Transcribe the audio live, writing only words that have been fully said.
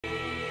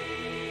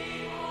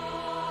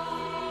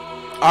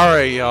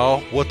Alright y'all,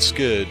 what's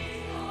good?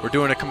 We're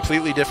doing a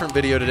completely different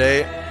video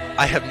today.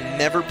 I have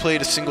never played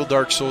a single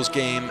Dark Souls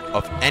game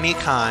of any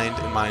kind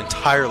in my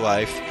entire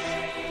life.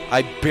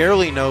 I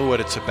barely know what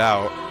it's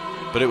about,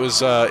 but it was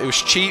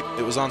cheap,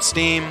 it was on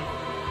Steam,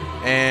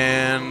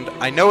 and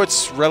I know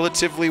it's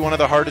relatively one of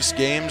the hardest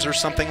games or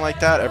something like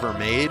that ever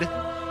made,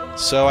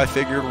 so I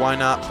figured why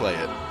not play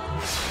it.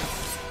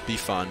 Be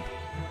fun.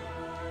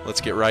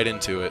 Let's get right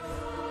into it.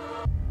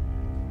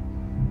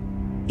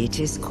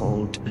 It is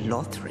called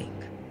Lothric,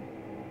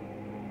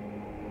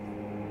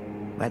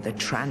 where the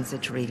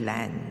transitory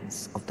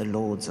lands of the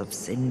Lords of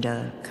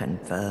Cinder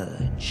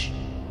converge.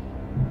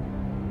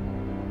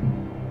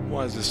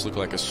 Why does this look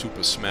like a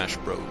Super Smash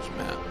Bros.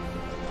 Map?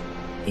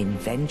 In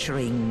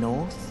venturing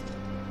north,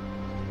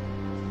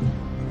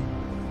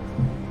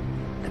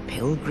 the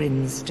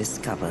pilgrims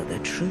discover the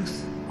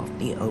truth of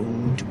the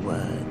old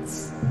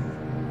words.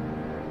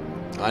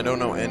 I don't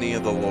know any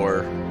of the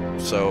lore,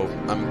 so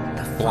I'm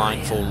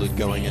blindfolded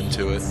going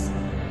into it.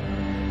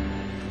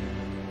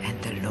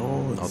 And the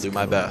Lords I'll do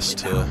my best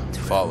to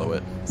follow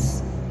it.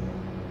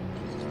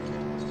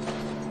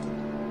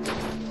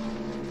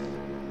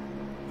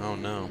 Oh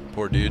no,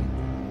 poor dude.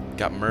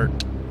 Got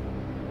murked.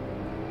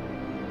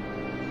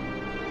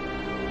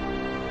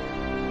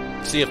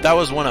 See, if that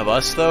was one of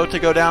us, though, to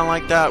go down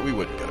like that, we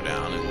wouldn't go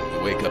down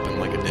and wake up in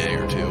like a day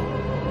or two.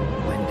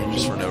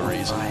 Just for no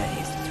reason.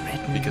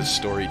 Because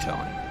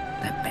storytelling.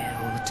 The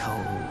bell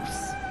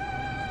tolls,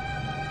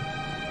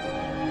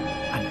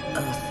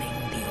 unearthing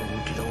the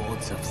old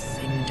Lords of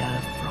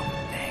Cinder from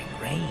their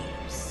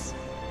graves.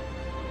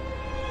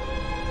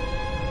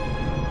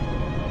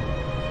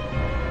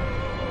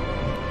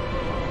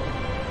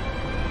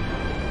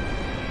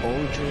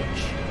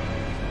 Aldrich,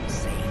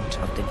 Saint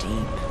of the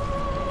Deep.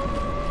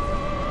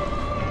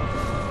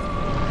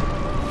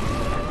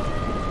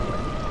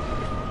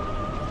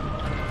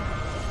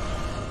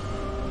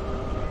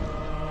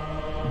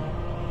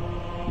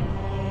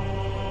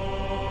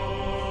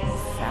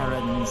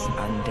 Farron's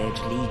Undead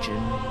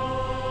Legion,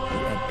 the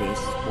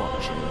Abyss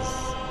Watchers.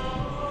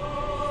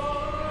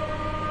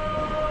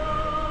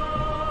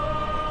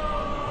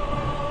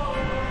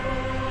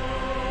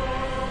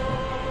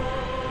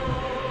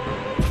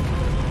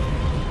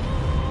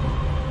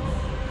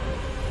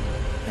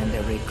 And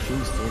the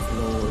reclusive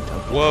lord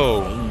of the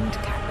famed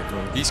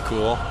capital. He's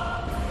cool.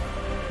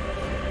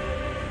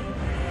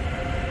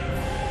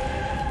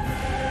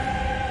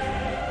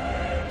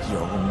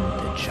 Yon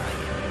the Giant.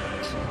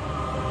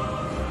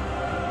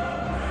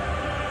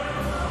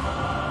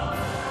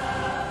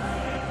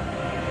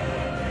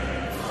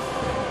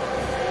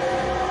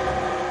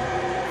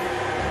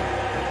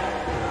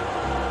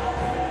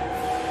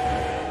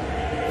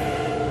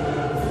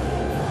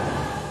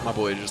 My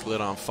boy just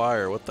lit on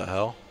fire, what the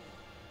hell?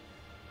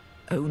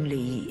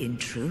 Only in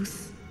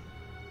truth,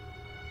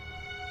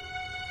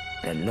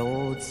 the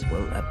lords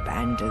will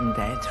abandon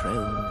their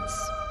thrones.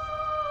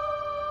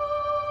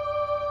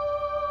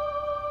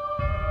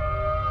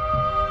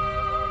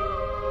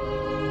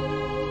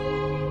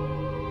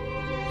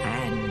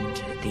 And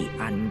the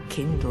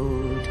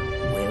unkindled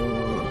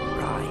will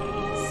rise.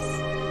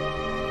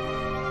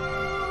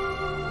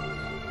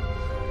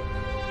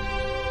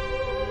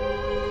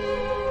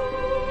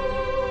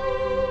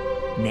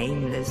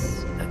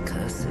 Nameless,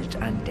 accursed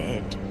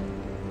undead,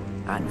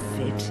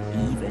 unfit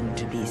even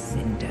to be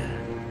cinder.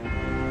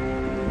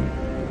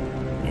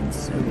 And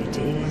so it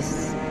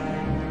is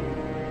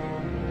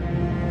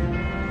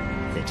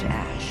that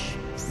ash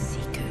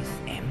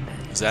seeketh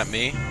embers. Is that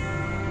me?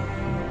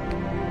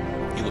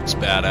 He looks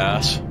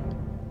badass.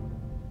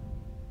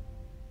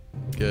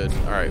 Good.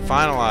 Alright,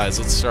 finalize.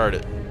 Let's start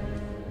it.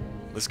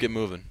 Let's get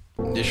moving.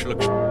 This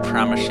looks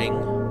promising.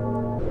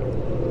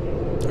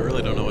 I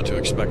really don't know what to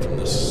expect from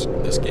this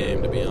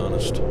game, to be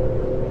honest.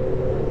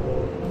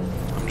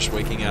 I'm just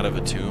waking out of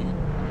a tomb.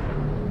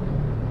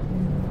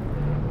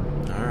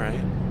 Alright.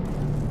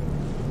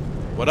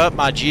 What up,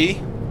 my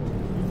G?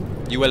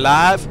 You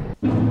alive?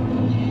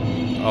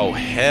 Oh,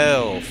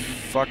 hell.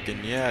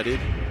 Fucking yeah, dude.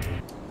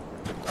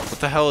 What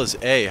the hell is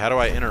A? How do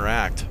I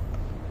interact?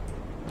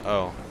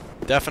 Oh.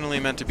 Definitely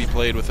meant to be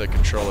played with a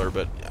controller,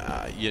 but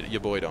your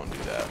boy don't do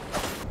that.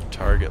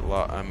 Target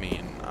lock. I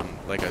mean,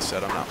 like I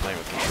said, I'm not playing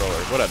with controller.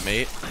 What up,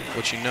 mate?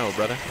 What you know,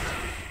 brother?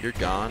 You're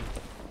gone.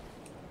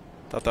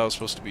 Thought that was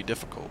supposed to be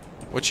difficult.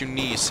 What you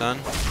need,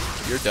 son?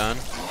 You're done.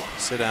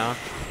 Sit down.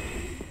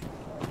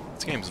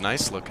 This game's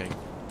nice looking.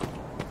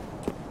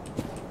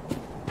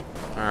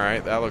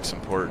 Alright, that looks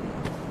important.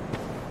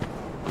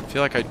 I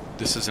feel like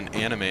this is an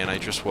anime and I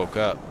just woke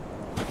up.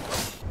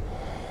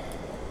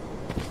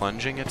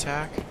 Plunging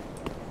attack?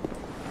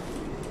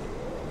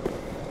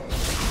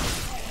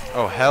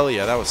 Oh, hell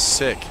yeah, that was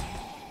sick.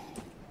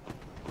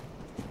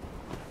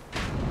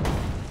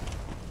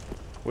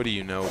 What do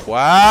you know?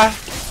 What?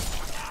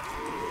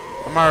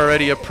 I'm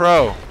already a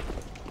pro.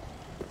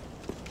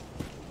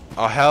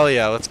 Oh, hell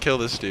yeah, let's kill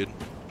this dude.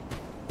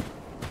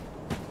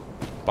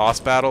 Boss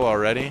battle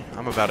already?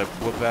 I'm about to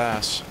whoop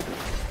ass.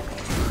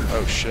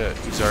 Oh shit,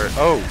 he's already.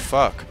 Oh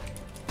fuck.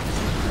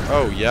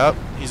 Oh, yep.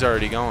 He's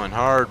already going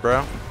hard,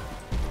 bro.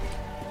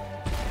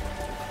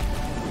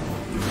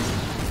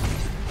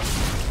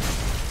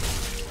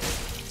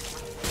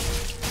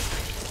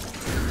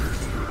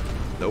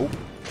 Nope.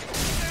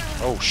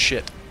 Oh,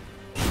 shit.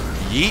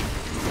 Yeet.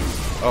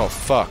 Oh,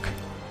 fuck.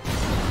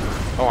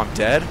 Oh, I'm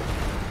dead?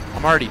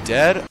 I'm already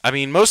dead? I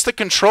mean, most of the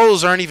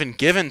controls aren't even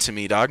given to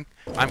me, dog.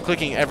 I'm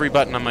clicking every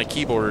button on my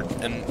keyboard,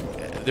 and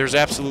there's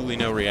absolutely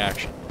no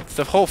reaction.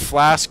 The whole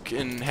flask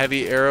and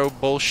heavy arrow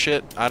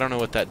bullshit, I don't know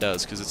what that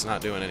does, because it's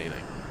not doing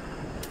anything.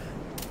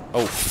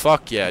 Oh,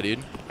 fuck yeah,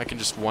 dude. I can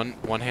just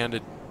one-hand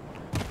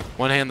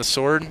the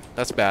sword?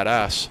 That's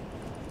badass.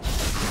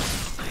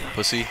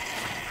 Pussy.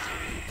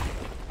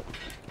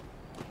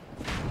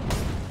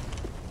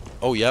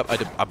 Oh, yep,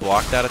 I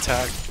blocked that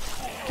attack.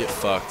 Get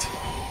fucked.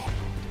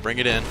 Bring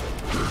it in.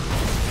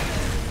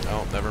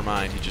 Oh, never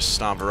mind. He just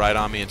stomped right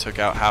on me and took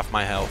out half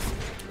my health.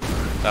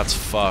 That's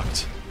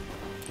fucked.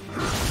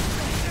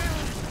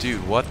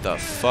 Dude, what the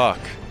fuck?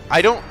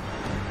 I don't...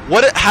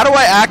 How do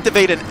I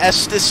activate an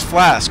Estus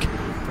flask?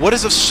 What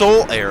is a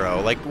soul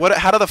arrow? Like,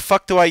 how the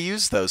fuck do I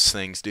use those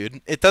things,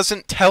 dude? It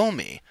doesn't tell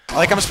me.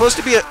 Like, I'm supposed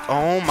to be a...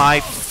 Oh my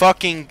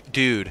fucking...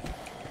 Dude.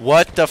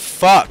 What the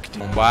fuck?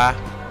 Why?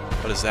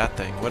 What is that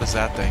thing? What is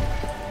that thing?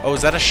 Oh,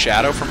 is that a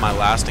shadow from my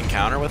last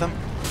encounter with him?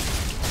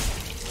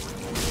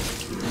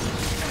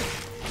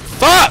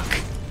 Fuck!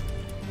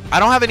 I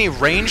don't have any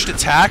ranged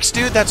attacks,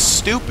 dude? That's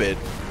stupid.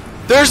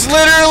 There's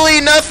literally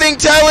nothing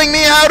telling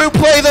me how to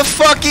play the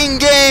fucking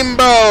game,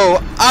 bro!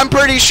 I'm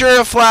pretty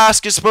sure a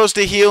flask is supposed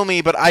to heal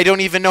me, but I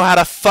don't even know how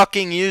to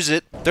fucking use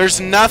it. There's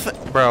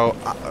nothing... Bro,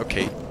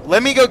 okay.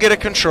 Let me go get a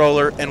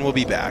controller, and we'll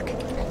be back.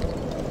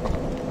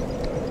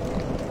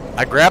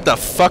 I grabbed a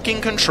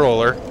fucking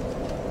controller,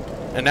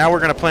 and now we're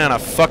gonna play on a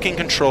fucking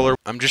controller.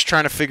 I'm just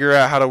trying to figure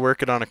out how to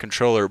work it on a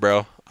controller,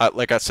 bro.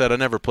 Like I said, I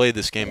never played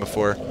this game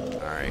before.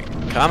 Alright,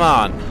 come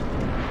on.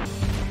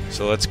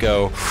 So let's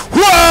go.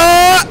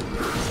 Whoa!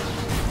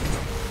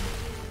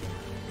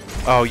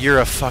 Oh, you're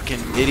a fucking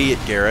idiot,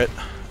 Garrett.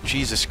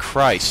 Jesus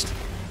Christ.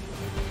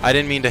 I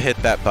didn't mean to hit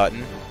that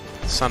button.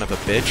 Son of a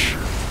bitch.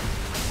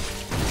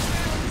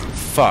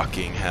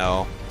 Fucking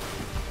hell.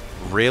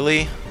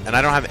 Really? And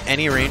I don't have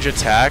any range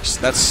attacks?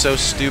 That's so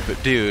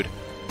stupid. Dude.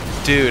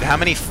 Dude, how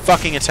many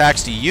fucking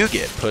attacks do you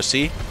get,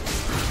 pussy?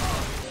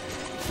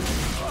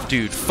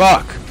 Dude,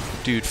 fuck.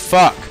 Dude,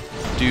 fuck.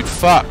 Dude,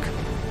 fuck.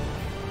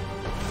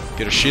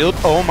 Get a shield.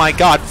 Oh my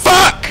god.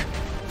 Fuck!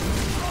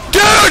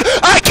 Dude!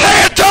 I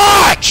can't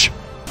dodge!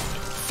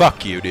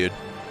 Fuck you, dude.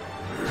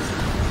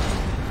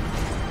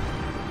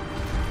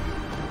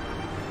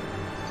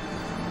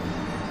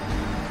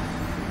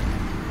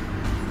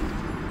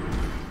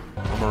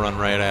 I'm gonna run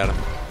right at him.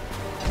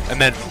 And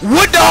then,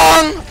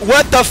 Wadong!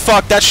 What the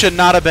fuck? That should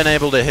not have been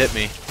able to hit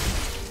me.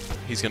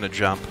 He's gonna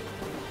jump.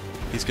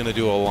 He's gonna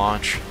do a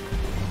launch.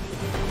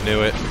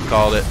 Knew it.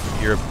 Called it.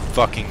 You're a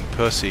fucking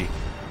pussy.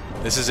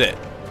 This is it.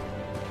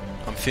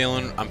 I'm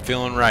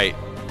feeling right.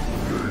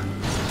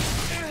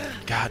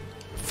 God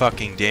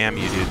fucking damn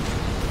you, dude.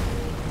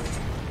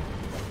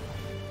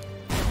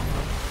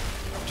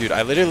 Dude,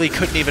 I literally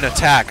couldn't even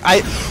attack.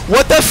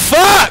 What the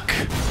fuck?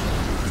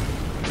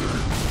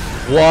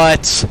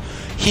 What?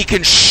 He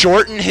can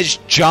shorten his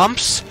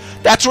jumps?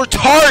 That's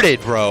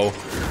retarded, bro.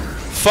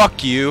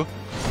 Fuck you.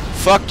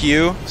 Fuck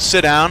you.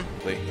 Sit down.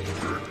 Wait.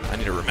 I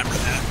need to remember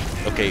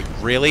that. Okay,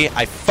 really?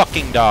 I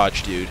fucking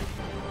dodged, dude.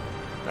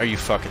 Are you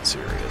fucking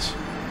serious?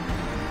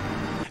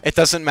 It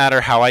doesn't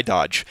matter how I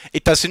dodge.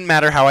 It doesn't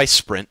matter how I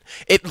sprint.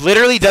 It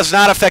literally does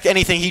not affect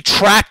anything. He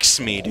tracks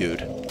me,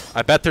 dude.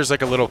 I bet there's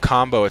like a little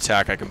combo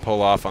attack I can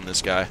pull off on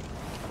this guy.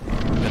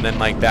 And then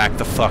like back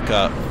the fuck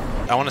up.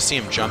 I want to see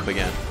him jump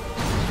again.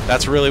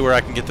 That's really where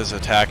I can get those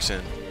attacks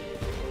in.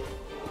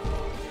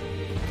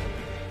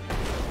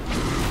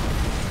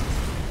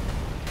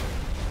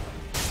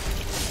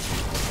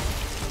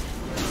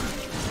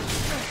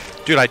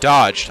 Dude, I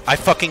dodged. I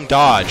fucking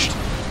dodged.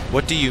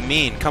 What do you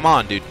mean? Come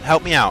on, dude.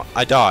 Help me out.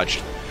 I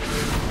dodged.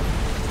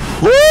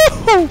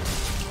 Woo!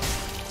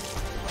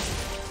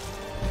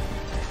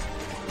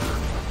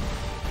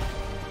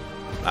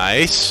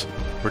 Nice.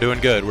 We're doing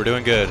good. We're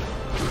doing good.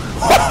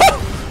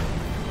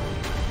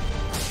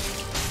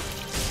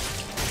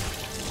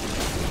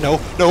 No,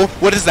 no.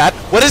 What is that?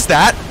 What is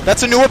that?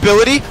 That's a new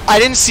ability? I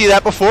didn't see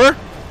that before.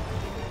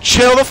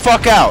 Chill the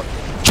fuck out.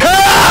 Chill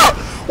out!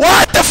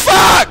 What the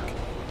fuck?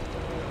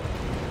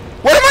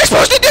 What am I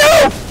supposed to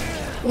do?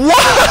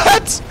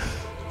 What?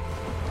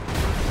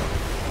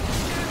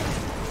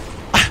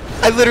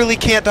 I literally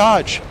can't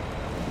dodge.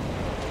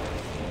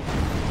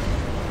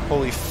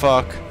 Holy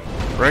fuck.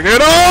 Bring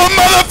it on,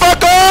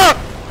 motherfucker!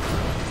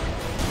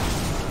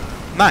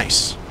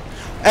 Nice.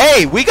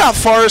 Hey, we got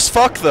far as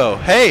fuck, though.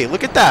 Hey,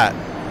 look at that.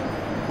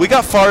 We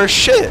got far as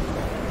shit.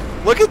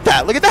 Look at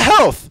that. Look at the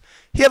health.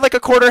 He had like a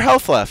quarter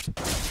health left.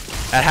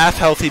 At half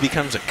health, he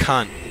becomes a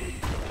cunt.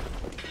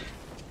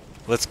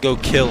 Let's go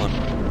kill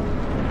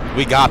him.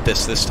 We got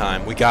this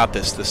time. We got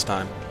this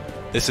time.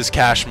 This is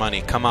cash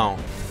money. Come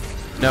on.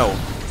 No.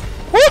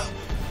 Woo!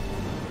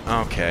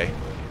 Okay.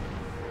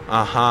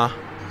 Uh-huh.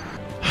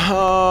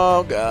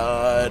 Oh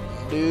god,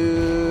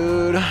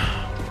 dude.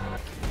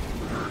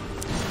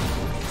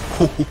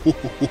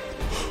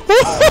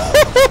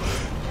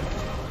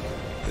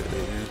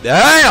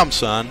 Damn,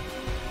 son.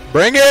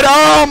 Bring it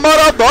on,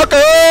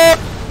 motherfucker!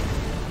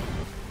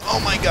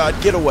 Oh my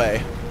god, get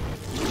away.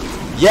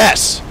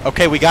 Yes!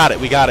 Okay, we got it,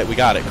 we got it, we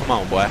got it. Come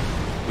on, boy.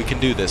 We can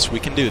do this,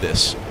 we can do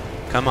this.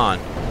 Come on.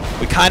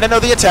 We kind of know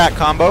the attack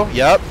combo.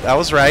 Yep, that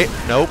was right.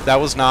 Nope, that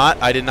was not.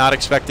 I did not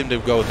expect him to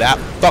go that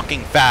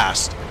fucking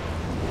fast.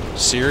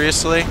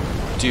 Seriously?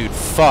 Dude,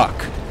 fuck.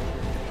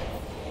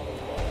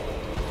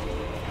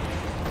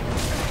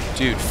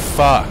 Dude,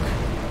 fuck.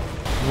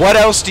 What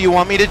else do you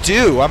want me to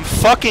do? I'm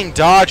fucking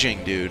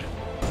dodging, dude.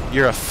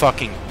 You're a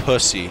fucking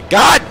pussy.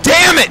 God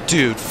damn it,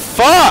 dude!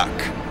 Fuck!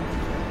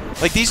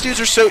 Like, these dudes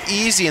are so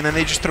easy, and then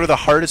they just throw the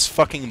hardest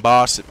fucking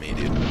boss at me,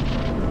 dude.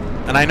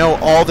 And I know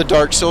all the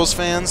Dark Souls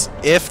fans,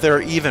 if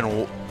they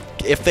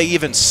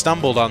even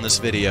stumbled on this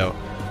video,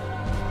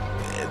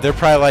 they're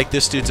probably like,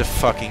 this dude's a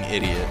fucking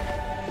idiot.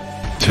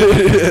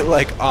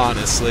 Like,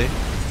 honestly.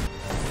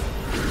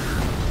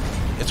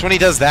 It's when he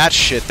does that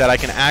shit that I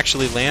can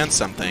actually land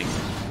something.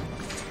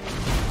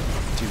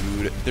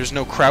 Dude, there's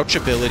no crouch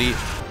ability.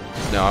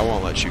 No, I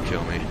won't let you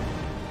kill me.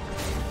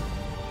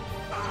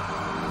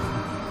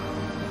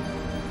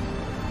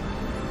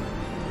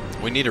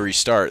 We need to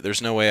restart.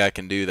 There's no way I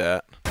can do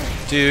that.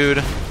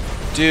 Dude,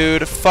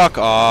 fuck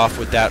off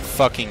with that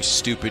fucking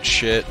stupid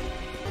shit.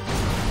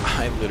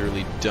 I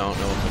literally don't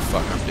know what the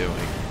fuck I'm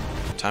doing.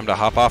 Time to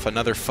hop off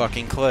another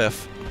fucking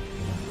cliff.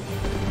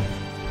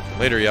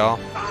 Later, y'all.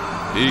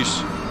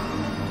 Peace.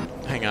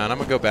 Hang on, I'm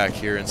gonna go back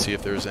here and see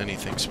if there's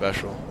anything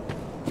special.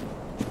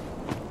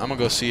 I'm gonna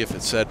go see if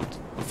it said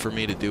for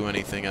me to do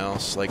anything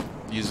else, like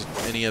use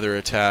any other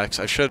attacks.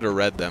 I should have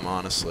read them,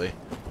 honestly.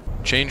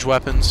 Change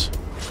weapons.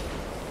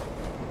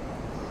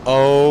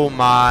 Oh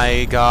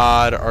my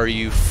god, are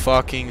you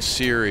fucking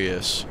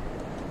serious?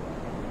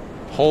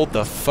 Hold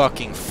the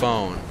fucking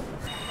phone.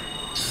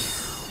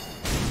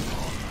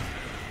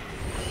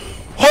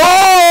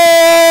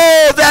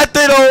 Oh, that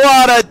did a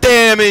lot of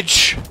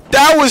damage.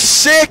 That was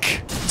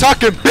sick.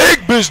 Talking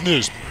big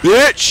business,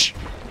 bitch.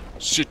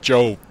 Sit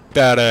your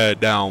fat ass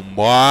down,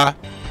 boy.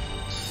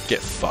 Get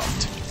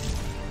fucked.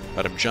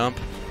 Let him jump.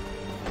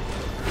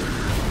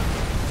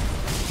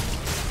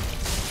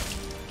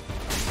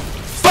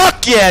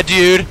 Fuck yeah,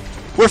 dude!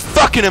 We're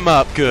fucking him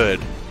up good.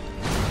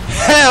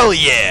 Hell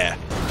yeah!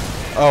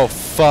 Oh,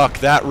 fuck.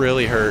 That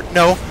really hurt.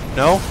 No,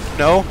 no,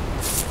 no.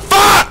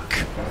 Fuck!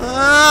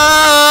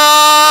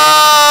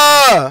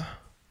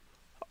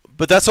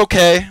 But that's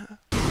okay.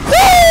 Woo!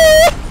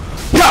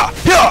 Yeah,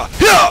 yeah,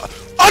 yeah!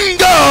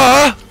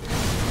 Under!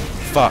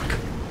 Fuck.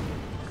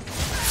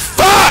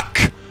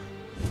 Fuck!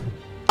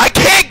 I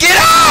can't get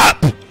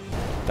up!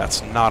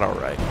 That's not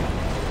alright.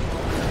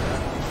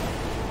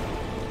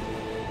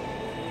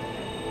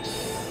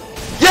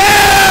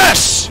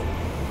 Yes!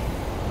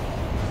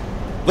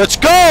 Let's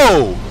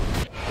go!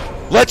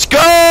 Let's go!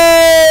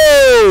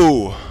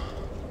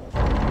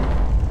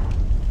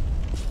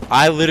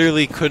 I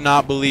literally could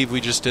not believe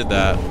we just did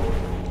that.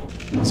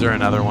 Is there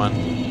another one?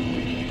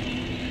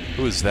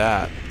 Who is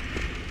that?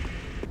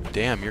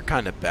 Damn, you're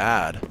kind of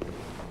bad.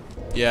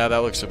 Yeah, that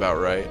looks about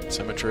right.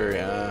 Cemetery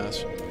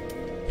ass.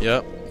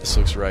 Yep, this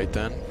looks right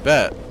then.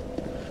 Bet.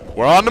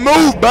 We're on the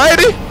move,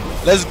 baby!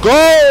 Let's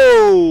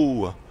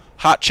go!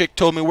 Hot chick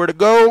told me where to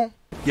go.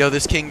 Yo,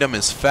 this kingdom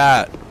is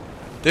fat.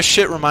 This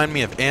shit remind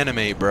me of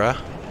anime, bruh.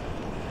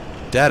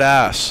 Dead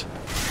ass.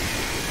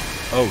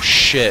 Oh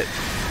shit.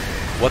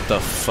 What the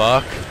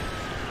fuck?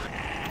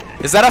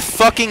 Is that a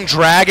fucking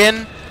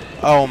dragon?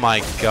 Oh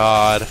my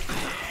god.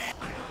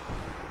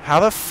 How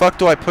the fuck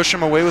do I push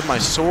him away with my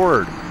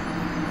sword?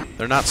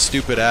 They're not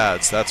stupid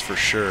ads, that's for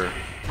sure.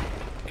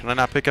 Can I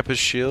not pick up his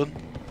shield?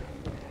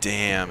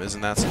 Damn,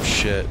 isn't that some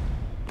shit?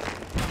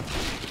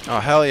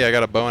 Oh hell yeah, I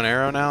got a bow and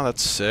arrow now?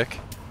 That's sick.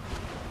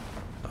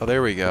 Oh,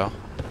 there we go.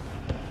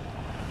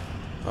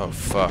 Oh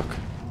fuck.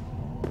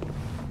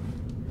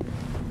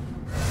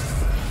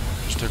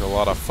 Just took a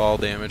lot of fall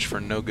damage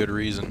for no good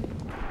reason.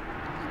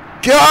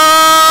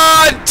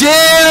 God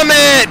damn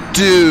it,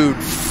 dude!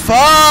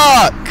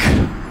 Fuck!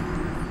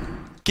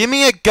 Give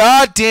me a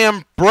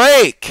goddamn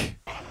break!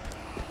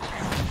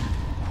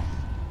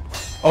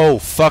 Oh,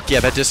 fuck yeah,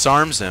 that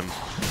disarms him.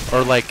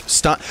 Or like,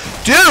 stun.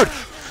 Dude!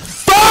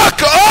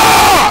 Fuck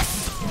off!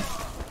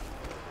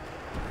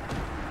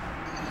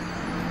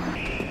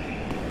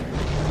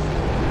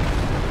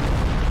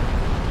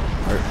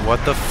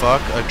 What the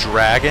fuck? A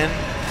dragon?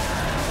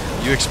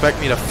 You expect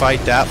me to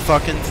fight that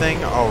fucking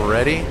thing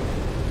already?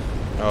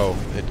 Oh,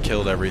 it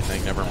killed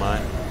everything. Never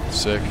mind.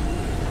 Sick.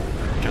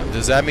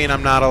 Does that mean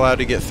I'm not allowed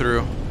to get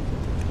through?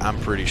 I'm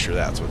pretty sure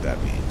that's what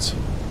that means.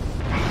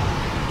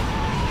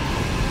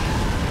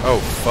 Oh,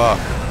 fuck.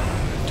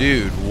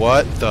 Dude,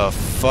 what the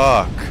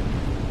fuck?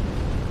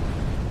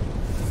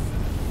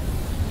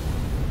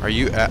 Are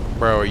you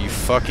bro, are you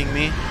fucking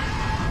me?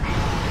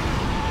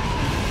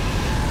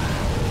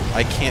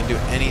 I can't do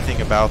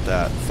anything about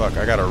that. Fuck,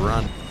 I gotta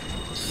run.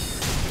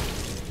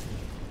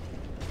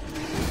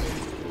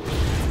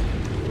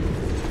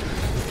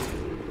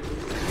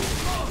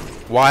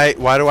 Why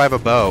do I have a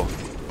bow?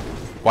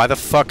 Why the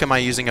fuck am I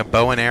using a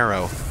bow and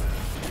arrow?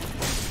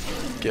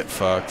 Get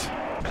fucked.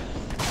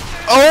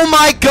 Oh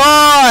my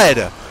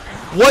god!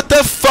 What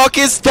the fuck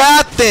is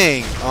that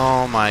thing?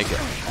 Oh my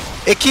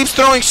god. It keeps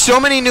throwing so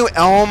many new...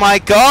 Oh my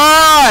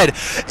god!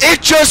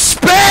 It just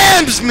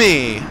spams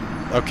me!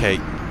 Okay,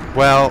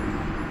 well...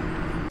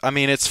 I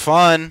mean, it's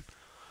fun.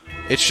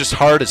 It's just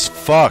hard as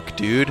fuck,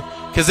 dude.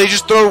 Because they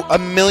just throw a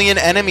million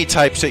enemy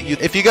types at you.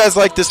 If you guys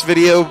like this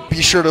video,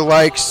 be sure to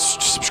like,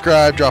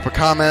 subscribe, drop a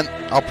comment.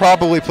 I'll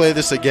probably play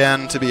this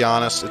again, to be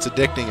honest. It's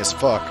addicting as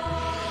fuck.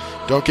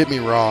 Don't get me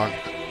wrong.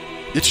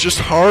 It's just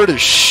hard as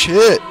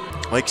shit.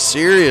 Like,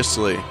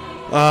 seriously.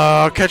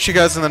 I'll catch you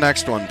guys in the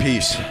next one.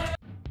 Peace.